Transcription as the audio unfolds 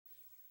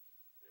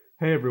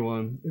Hey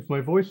everyone, if my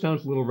voice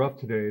sounds a little rough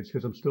today, it's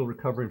because I'm still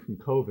recovering from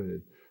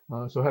COVID,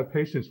 so have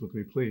patience with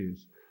me,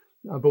 please.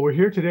 But we're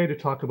here today to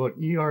talk about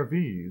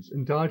ERVs,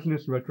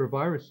 endogenous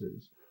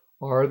retroviruses.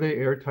 Are they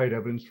airtight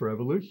evidence for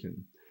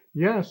evolution?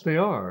 Yes, they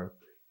are,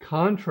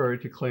 contrary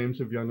to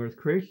claims of Young Earth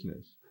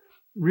Creationists.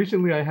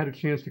 Recently, I had a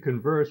chance to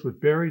converse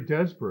with Barry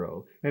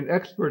Desborough, an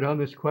expert on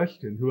this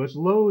question who has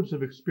loads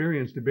of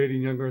experience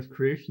debating Young Earth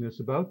Creationists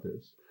about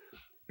this.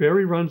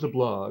 Barry runs a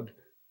blog,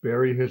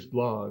 Barry his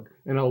blog,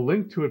 and I'll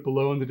link to it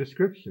below in the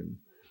description.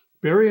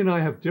 Barry and I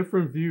have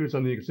different views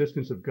on the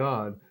existence of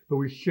God, but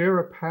we share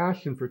a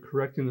passion for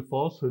correcting the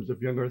falsehoods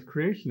of Young Earth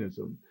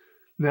creationism.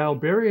 Now,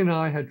 Barry and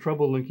I had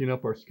trouble linking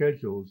up our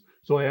schedules,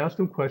 so I asked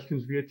him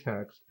questions via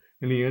text,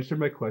 and he answered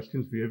my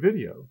questions via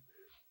video.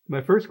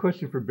 My first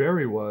question for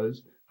Barry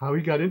was how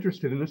he got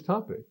interested in this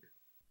topic.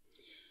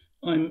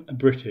 I'm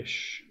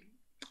British.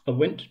 I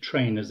went to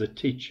train as a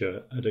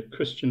teacher at a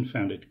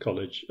Christian-founded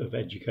college of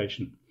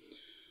education.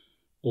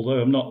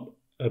 Although I'm not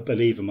a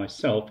believer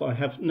myself, I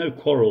have no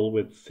quarrel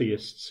with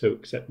theists who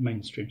accept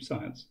mainstream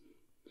science.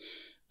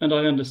 And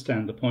I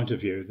understand the point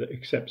of view that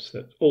accepts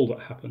that all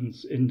that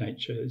happens in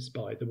nature is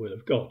by the will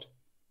of God.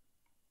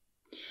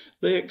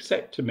 They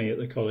accepted me at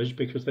the college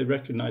because they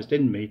recognised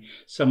in me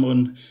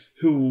someone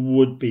who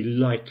would be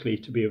likely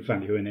to be of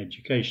value in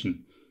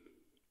education.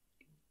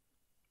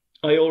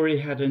 I already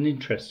had an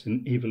interest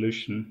in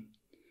evolution,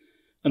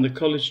 and the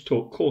college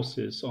taught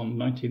courses on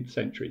 19th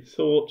century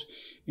thought,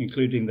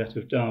 including that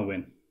of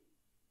Darwin.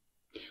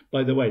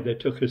 By the way, they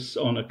took us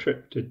on a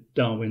trip to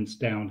Darwin's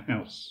Down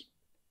House.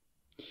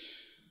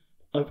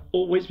 I've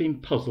always been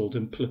puzzled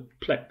and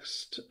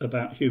perplexed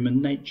about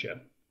human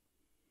nature.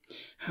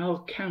 How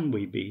can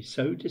we be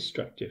so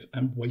destructive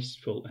and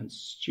wasteful and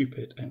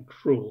stupid and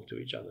cruel to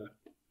each other?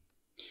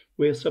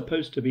 We are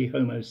supposed to be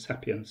Homo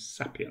sapiens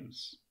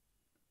sapiens,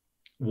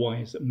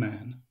 wise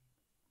man.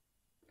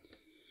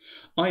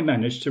 I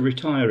managed to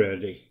retire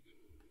early.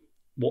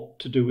 What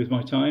to do with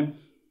my time?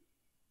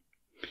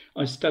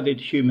 I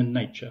studied human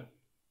nature.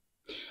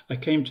 I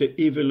came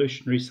to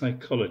evolutionary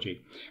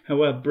psychology,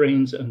 how our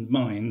brains and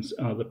minds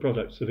are the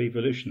products of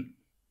evolution.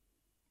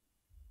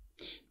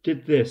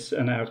 Did this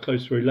and our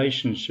close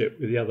relationship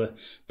with the other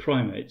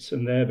primates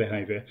and their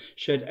behaviour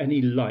shed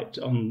any light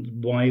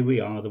on why we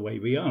are the way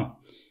we are?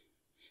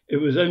 It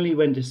was only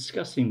when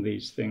discussing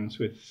these things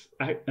with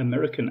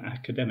American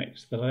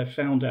academics that I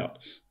found out,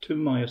 to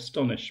my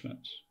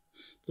astonishment,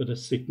 that a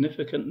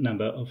significant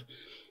number of,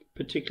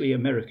 particularly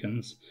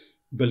Americans,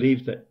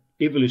 believed that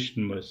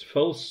evolution was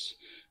false,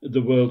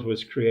 the world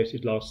was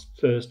created last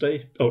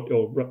Thursday,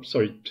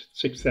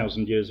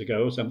 6,000 years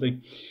ago or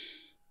something.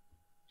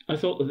 I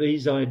thought that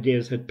these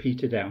ideas had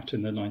petered out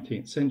in the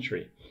 19th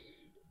century.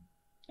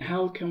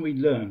 How can we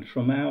learn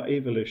from our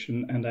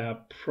evolution and our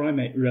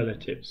primate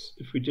relatives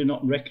if we do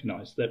not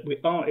recognise that we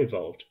are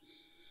evolved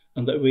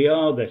and that we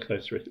are their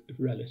close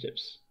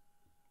relatives?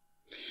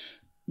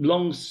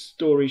 Long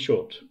story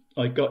short,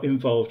 I got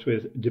involved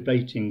with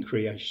debating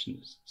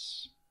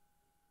creationists.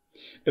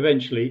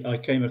 Eventually, I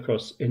came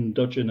across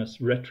Endogenous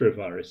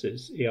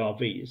Retroviruses,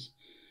 ERVs,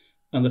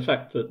 and the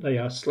fact that they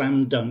are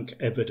slam dunk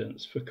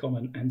evidence for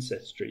common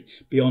ancestry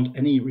beyond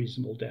any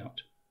reasonable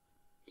doubt.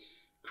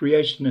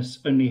 Creationists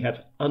only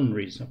have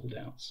unreasonable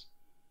doubts,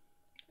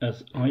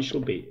 as I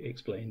shall be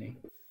explaining.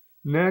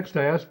 Next,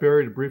 I asked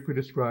Barry to briefly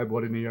describe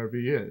what an ERV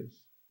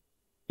is.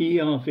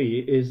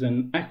 ERV is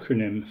an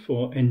acronym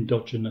for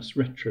Endogenous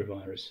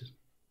Retroviruses.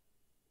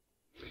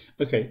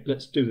 Okay,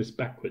 let's do this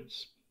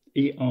backwards.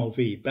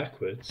 ERV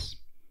backwards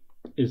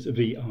is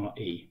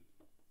VRE.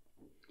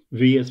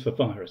 V is for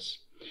virus.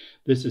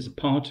 This is a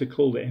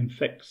particle that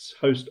infects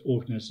host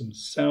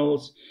organisms'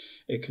 cells.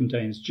 It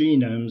contains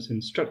genomes,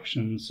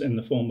 instructions in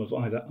the form of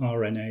either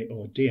RNA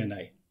or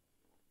DNA.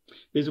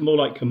 These are more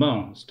like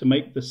commands to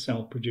make the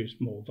cell produce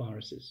more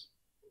viruses.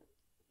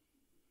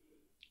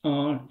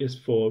 R is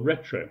for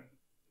retro.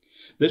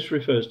 This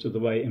refers to the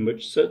way in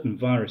which certain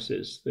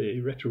viruses, the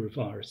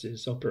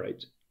retroviruses,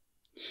 operate.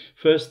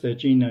 First, their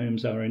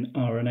genomes are in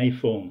RNA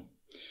form.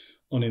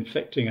 On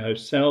infecting a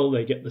host cell,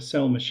 they get the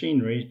cell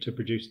machinery to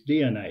produce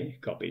DNA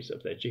copies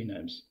of their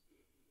genomes.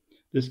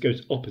 This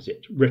goes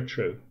opposite,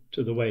 retro,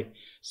 to the way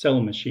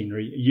cell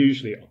machinery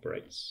usually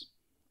operates,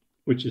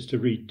 which is to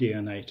read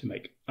DNA to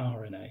make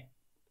RNA.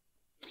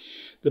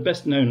 The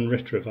best known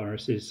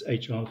retrovirus is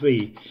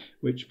HRV,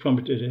 which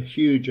prompted a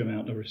huge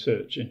amount of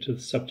research into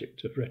the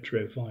subject of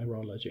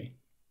retrovirology.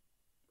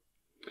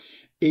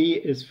 E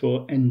is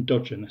for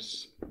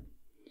endogenous.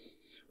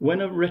 When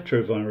a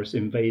retrovirus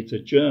invades a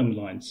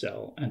germline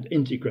cell and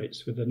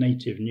integrates with the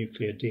native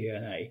nuclear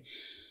DNA,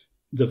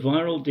 the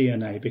viral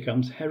DNA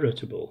becomes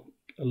heritable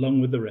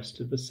along with the rest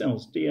of the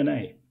cell's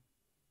DNA.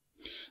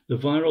 The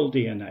viral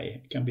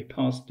DNA can be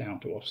passed down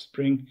to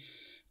offspring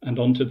and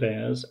onto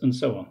theirs and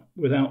so on,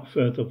 without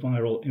further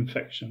viral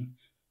infection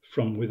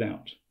from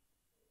without.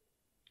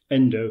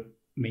 Endo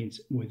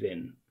means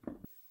within.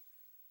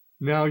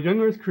 Now, Young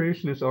Earth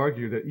creationists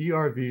argue that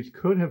ERVs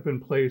could have been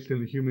placed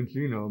in the human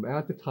genome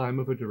at the time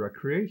of a direct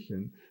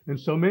creation, and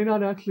so may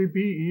not actually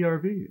be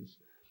ERVs.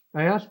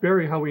 I asked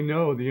Barry how we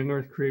know the Young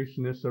Earth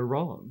Creationists are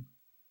wrong.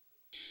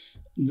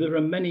 There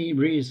are many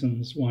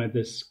reasons why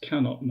this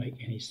cannot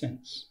make any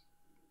sense.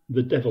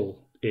 The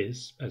devil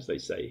is, as they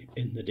say,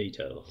 in the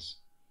details.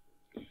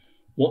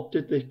 What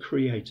did the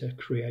Creator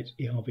create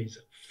ERVs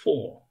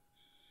for?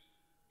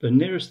 The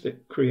nearest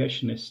that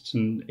creationists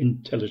and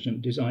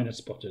intelligent designer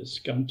spotters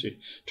come to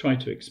try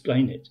to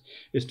explain it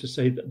is to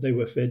say that they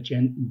were for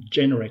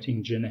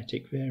generating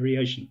genetic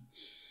variation.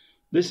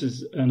 This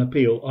is an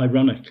appeal,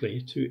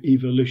 ironically, to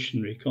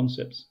evolutionary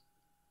concepts.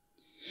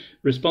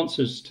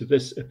 Responses to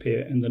this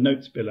appear in the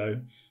notes below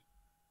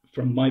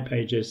from my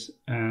pages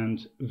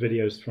and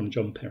videos from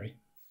Jon Perry.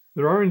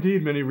 There are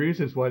indeed many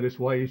reasons why this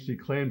YEC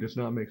claim does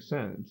not make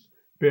sense.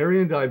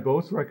 Barry and I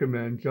both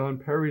recommend Jon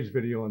Perry's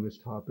video on this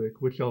topic,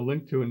 which I'll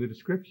link to in the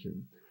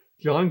description.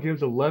 Jon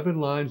gives 11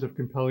 lines of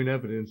compelling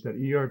evidence that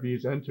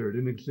ERVs entered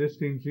an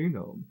existing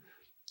genome.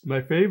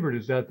 My favorite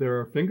is that there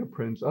are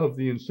fingerprints of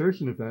the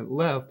insertion event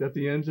left at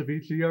the ends of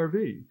each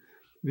ERV.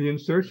 The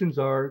insertions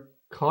are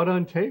caught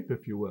on tape,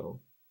 if you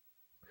will.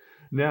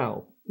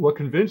 Now, what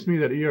convinced me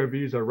that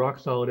ERVs are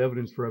rock-solid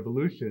evidence for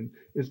evolution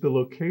is the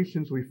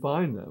locations we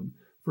find them,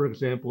 for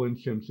example, in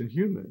chimps and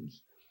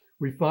humans.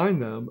 We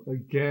find them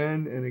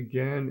again and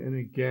again and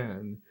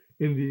again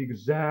in the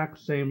exact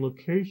same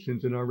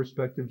locations in our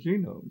respective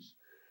genomes.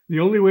 The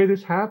only way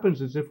this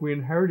happens is if we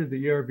inherited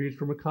the ERVs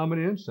from a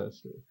common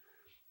ancestor.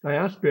 I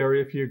asked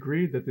Barry if he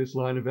agreed that this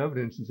line of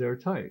evidence is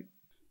airtight.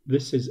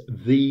 This is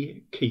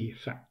the key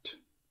fact.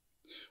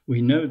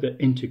 We know that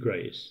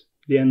integrase,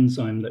 the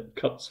enzyme that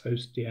cuts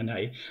host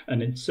DNA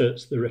and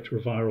inserts the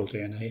retroviral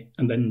DNA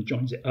and then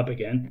joins it up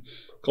again,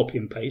 copy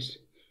and paste,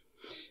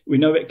 we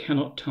know it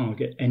cannot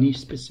target any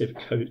specific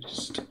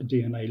host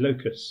DNA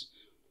locus.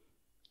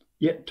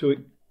 Yet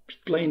to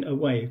explain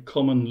away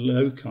common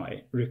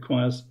loci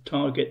requires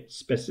target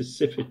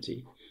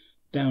specificity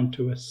down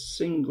to a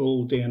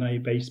single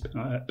DNA base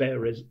pair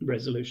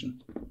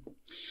resolution.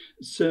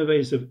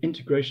 Surveys of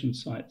integration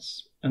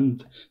sites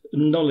and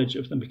knowledge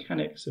of the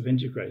mechanics of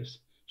integrase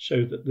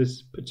show that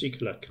this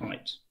particular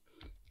kite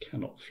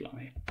cannot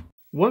fly.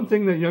 One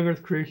thing that Young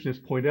Earth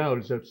creationists point out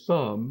is that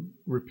some,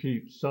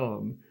 repeat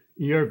some,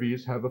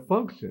 ERVs have a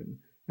function,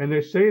 and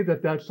they say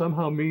that that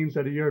somehow means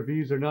that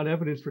ERVs are not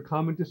evidence for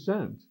common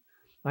descent.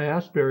 I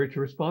asked Barry to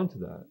respond to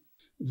that.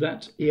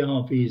 That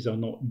ERVs are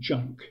not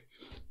junk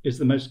is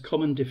the most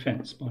common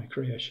defense by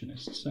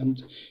creationists,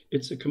 and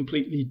it's a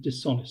completely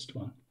dishonest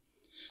one.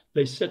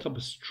 They set up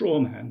a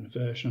strawman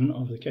version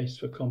of the case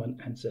for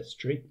common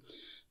ancestry,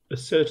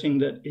 asserting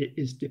that it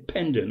is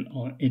dependent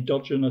on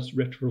endogenous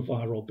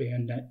retroviral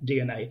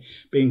DNA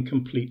being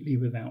completely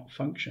without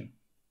function.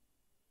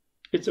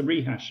 It's a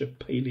rehash of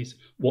Paley's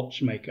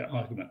watchmaker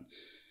argument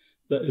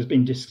that has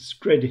been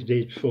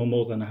discredited for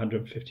more than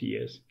 150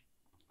 years.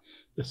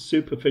 The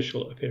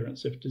superficial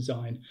appearance of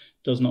design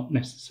does not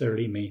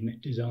necessarily mean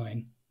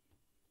design.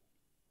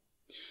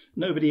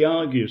 Nobody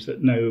argues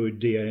that no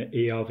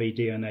ERV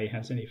DNA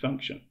has any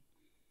function.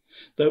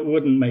 That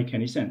wouldn't make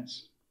any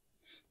sense.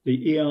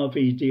 The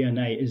ERV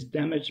DNA is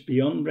damaged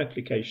beyond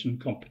replication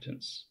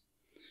competence.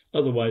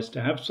 Otherwise,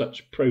 to have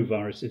such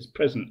proviruses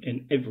present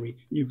in every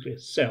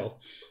nucleus cell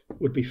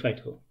would be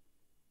fatal.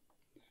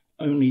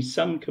 Only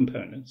some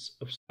components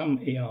of some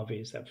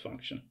ERVs have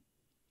function.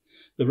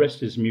 The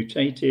rest is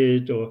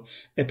mutated or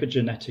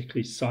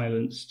epigenetically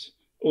silenced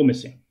or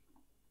missing.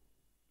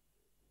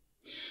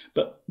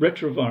 But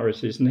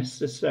retroviruses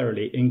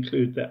necessarily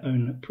include their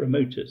own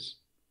promoters.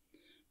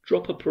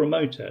 Drop a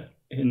promoter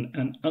in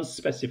an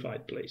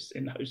unspecified place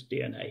in host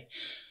DNA,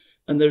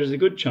 and there is a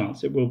good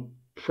chance it will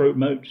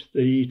promote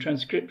the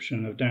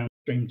transcription of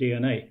downstream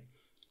DNA,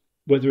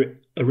 whether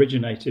it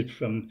originated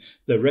from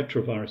the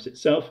retrovirus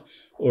itself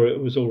or it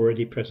was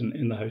already present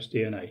in the host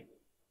DNA.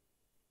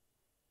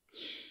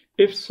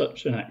 If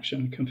such an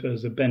action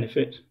confers a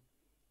benefit,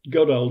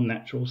 good old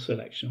natural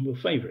selection will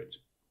favour it.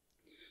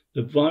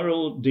 The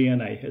viral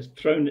DNA has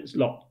thrown its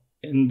lot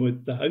in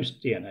with the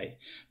host DNA,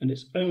 and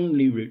its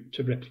only route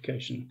to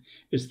replication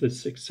is the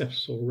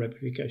successful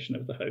replication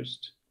of the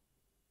host.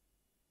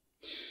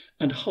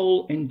 And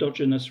whole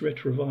endogenous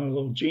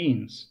retroviral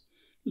genes,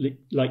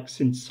 like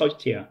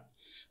syncytia,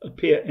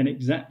 appear in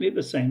exactly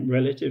the same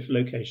relative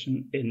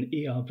location in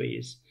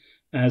ERVs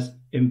as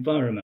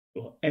environmental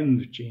or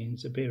ENV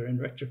genes appear in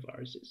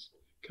retroviruses.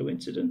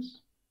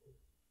 Coincidence?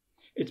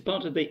 It's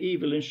part of the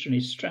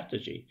evolutionary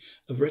strategy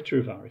of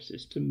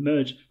retroviruses to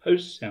merge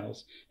host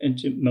cells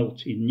into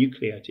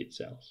multinucleated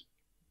cells.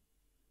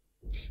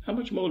 How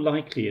much more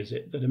likely is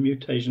it that a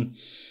mutation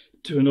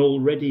to an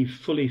already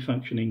fully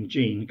functioning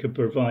gene could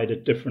provide a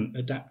different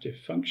adaptive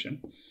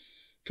function,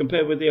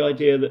 compared with the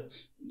idea that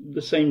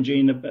the same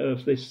gene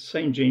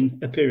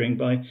appearing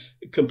by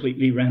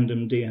completely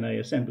random DNA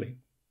assembly?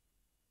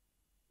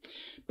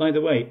 By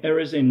the way,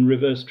 errors in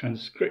reverse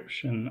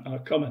transcription are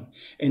common.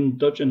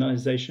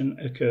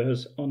 Endogenization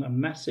occurs on a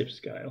massive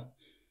scale,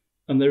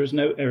 and there is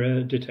no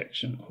error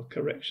detection or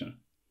correction.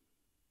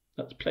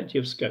 That's plenty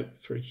of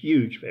scope for a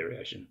huge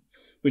variation,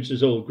 which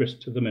is all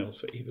grist to the mill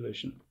for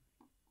evolution.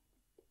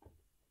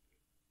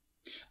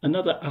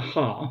 Another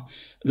aha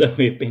that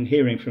we've been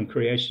hearing from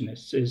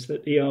creationists is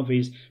that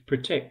ERVs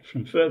protect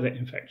from further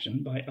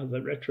infection by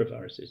other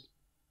retroviruses.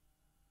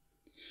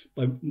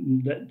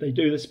 They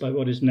do this by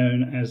what is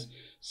known as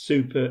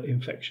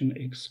super-infection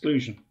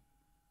exclusion.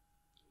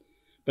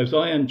 Both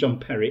I and Jon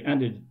Perry,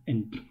 and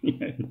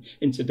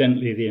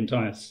incidentally the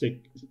entire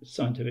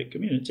scientific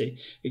community,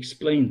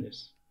 explain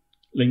this.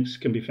 Links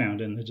can be found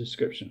in the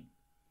description.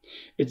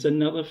 It's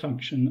another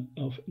function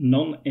of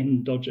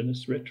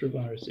non-endogenous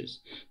retroviruses,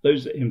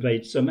 those that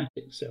invade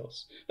somatic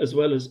cells, as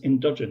well as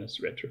endogenous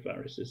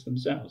retroviruses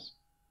themselves.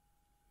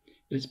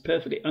 It is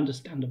perfectly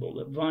understandable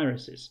that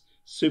viruses,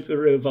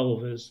 super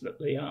evolvers that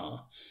they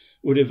are,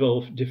 would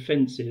evolve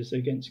defenses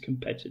against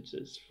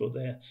competitors for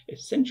their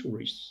essential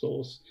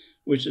resource,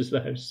 which is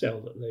the host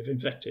cell that they've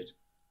infected.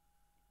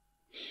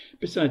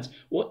 Besides,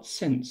 what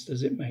sense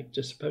does it make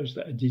to suppose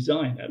that a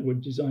designer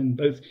would design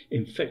both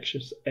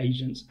infectious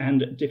agents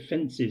and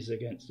defenses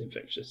against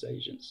infectious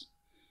agents?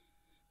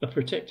 A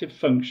protective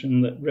function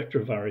that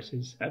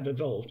retroviruses have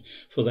evolved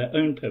for their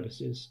own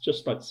purposes,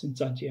 just like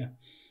syncytia,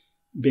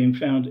 being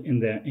found in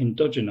their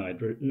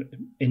endogenized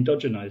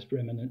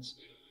remnants,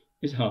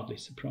 is hardly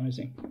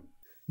surprising.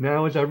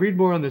 Now, as I read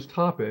more on this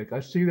topic,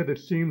 I see that it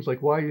seems like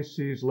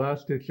YEC's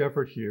last-ditch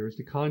effort here is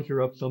to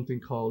conjure up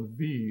something called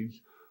VIGEs,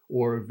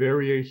 or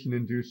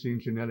variation-inducing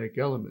genetic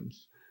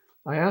elements.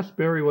 I asked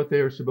Barry what they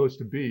are supposed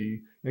to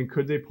be, and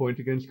could they point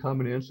against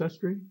common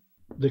ancestry?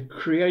 The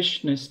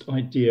creationist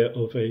idea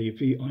of a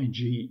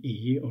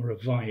VIGE, or a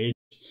VIGE,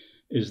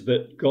 is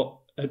that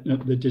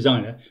the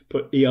designer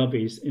put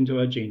ERVs into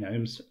our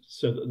genomes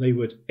so that they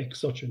would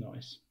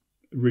exogenize,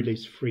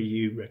 release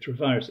free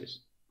retroviruses.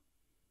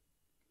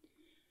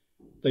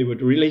 They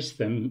would release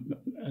them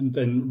and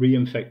then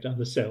reinfect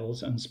other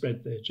cells and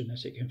spread their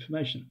genetic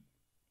information.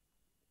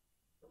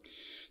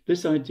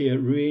 This idea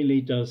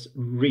really does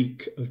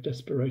reek of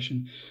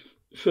desperation.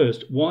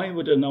 First, why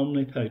would an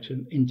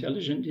omnipotent,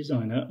 intelligent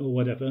designer or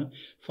whatever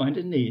find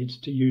a need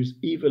to use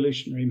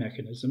evolutionary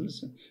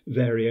mechanisms,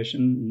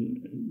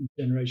 variation,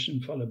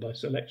 generation followed by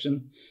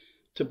selection,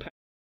 to patch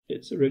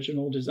its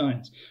original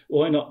designs?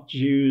 Why not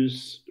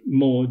use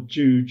more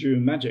juju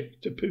magic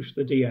to poof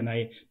the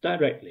DNA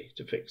directly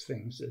to fix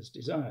things as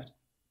desired?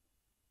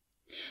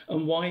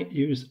 And why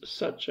use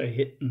such a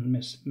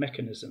hit-and-miss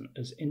mechanism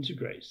as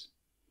integrase,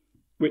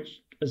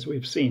 which, as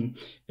we've seen,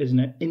 is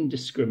an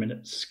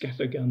indiscriminate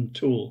scattergun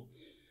tool,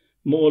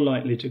 more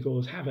likely to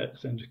cause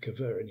havoc than to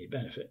confer any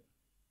benefit?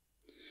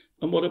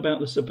 And what about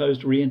the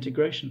supposed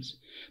reintegrations?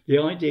 The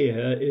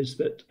idea is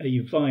that a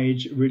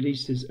VIGE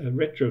releases a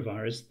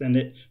retrovirus, then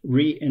it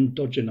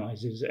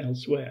re-endogenizes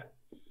elsewhere.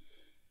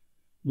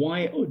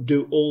 Why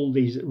do all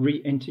these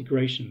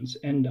reintegrations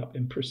end up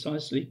in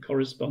precisely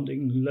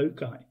corresponding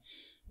loci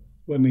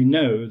when we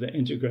know that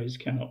integrase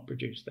cannot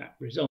produce that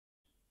result?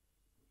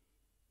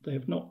 They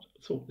have not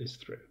thought this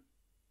through.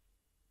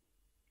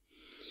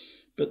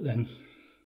 But then,